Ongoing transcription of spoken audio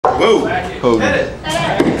Whoa. Hogan.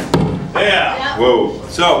 Yeah. Whoa.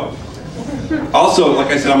 So, also,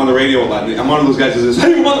 like I said, I'm on the radio a lot. I'm one of those guys that says,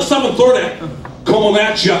 "Hey, we're on the 7:30, coming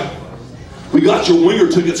at ya. We got your winger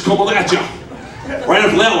tickets coming at ya. Right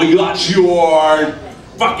after that, we got your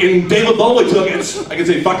fucking David Bowie tickets." I can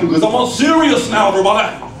say fucking because I'm all serious now,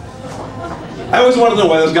 everybody. I always wanted to know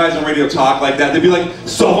why those guys on radio talk like that. They'd be like,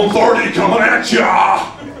 7:30 coming at ya.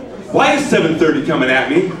 Why is 7:30 coming at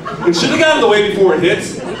me? It should have got out of the way before it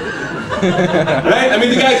hits. Right? I mean,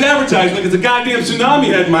 the guy's advertising like it's a goddamn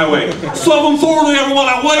tsunami heading my way. 7:40, everyone,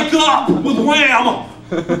 I wake up with Wham!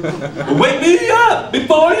 Wake me up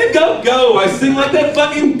before you go. I sing like that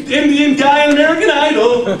fucking Indian guy in American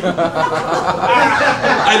Idol.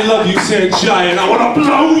 I love you, Sanjay, and I want to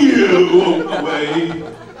blow you away.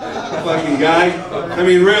 Fucking guy. I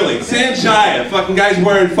mean, really. Sanjay, fucking guy's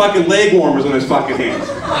wearing fucking leg warmers on his fucking hands.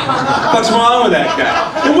 What's wrong with that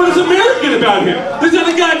guy? And what is American about him? There's not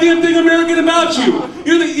a goddamn thing American about you.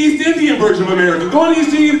 You're the East Indian version of American. Go on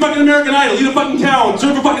East Indian fucking American Idol, eat a fucking cow, and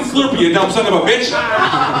serve a fucking Slurpee, you dumb son of a bitch.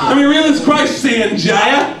 I mean, really, it's Christ,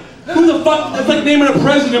 Sanjaya. Who the fuck? That's like naming a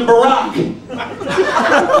president Barack.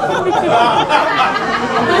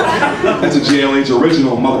 That's a JLH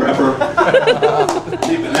original, mother effer.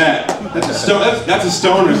 Even that. That's a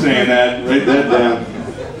stoner saying that. Write that down.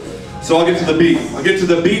 So I'll get to the beat. I'll get to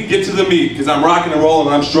the beat, get to the meat, because I'm rocking and rolling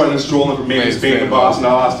and I'm strutting and strolling from Maine to Spain to Boston to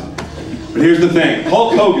Austin. But here's the thing.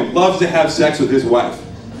 Hulk Hogan loves to have sex with his wife.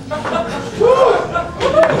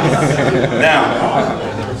 Now,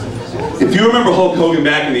 if you remember Hulk Hogan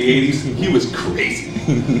back in the 80s, he was crazy,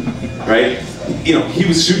 right? You know, he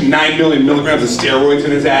was shooting 9 million milligrams of steroids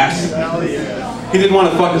in his ass. He didn't want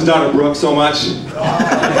to fuck his daughter Brooke so much.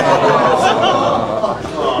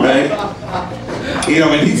 Right? You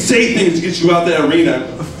know, and he'd say things to get you out that arena.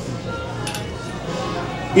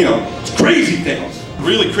 You know, crazy things.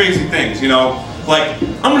 Really crazy things, you know? Like,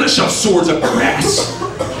 I'm gonna shove swords up your ass.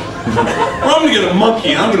 Or I'm gonna get a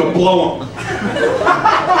monkey and I'm gonna blow him.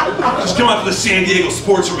 Just come out to the San Diego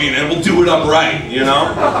sports arena and we'll do it up right, you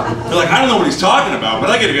know? They're like, I don't know what he's talking about, but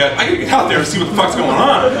I gotta get out there and see what the fuck's going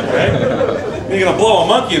on, right? You're gonna blow a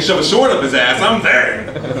monkey and shove a sword up his ass, I'm there.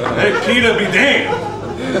 Hey, Peter be damned.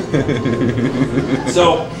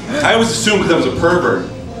 So, I always assumed because I was a pervert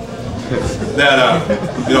that,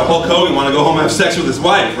 you know, Hulk Hogan wanted to go home and have sex with his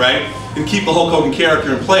wife, right? And keep the Hulk Hogan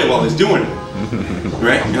character in play while he's doing it,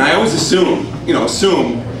 right? And I always assume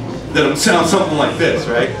that it would sound something like this,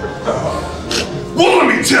 right? Well, let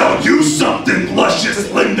me tell you something, luscious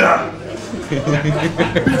Linda.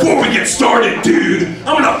 Before we get started, dude,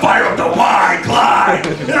 I'm gonna fire up the wide glide,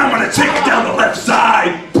 and I'm gonna take it down the left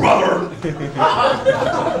side, brother.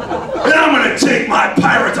 And I'm gonna take my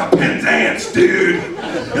Pirates of Penzance, dude,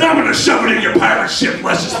 and I'm gonna shove it in your pirate ship,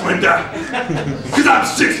 luscious Linda. Cause I'm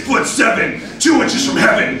 6'7", 2 inches from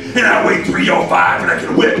heaven, and I weigh 305, and I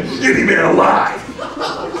can whip any man alive.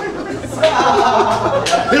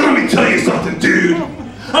 And let me tell you something, dude.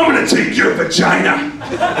 I'm gonna take your vagina.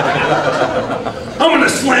 I'm gonna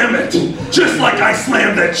slam it, just like I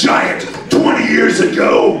slammed that giant 20 years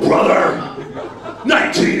ago, brother.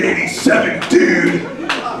 1987, dude.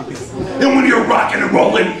 And when you're rocking and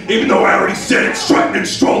rolling, even though I already said it, strutting and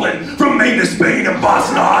strolling from Maine to Spain and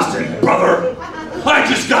Boston to Austin, brother, I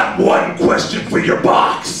just got one question for your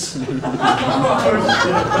box.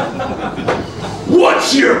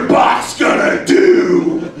 What's your box gonna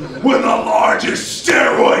do with the largest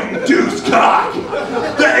steroid-induced cock,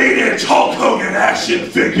 the 8-inch Hulk Hogan action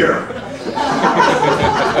figure,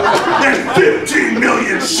 and 15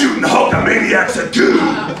 million shooting Hulkamaniacs of goo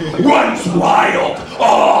runs wild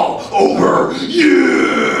all over you?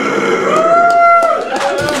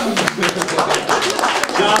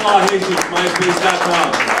 John Law Hastings,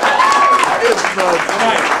 MySpace.com.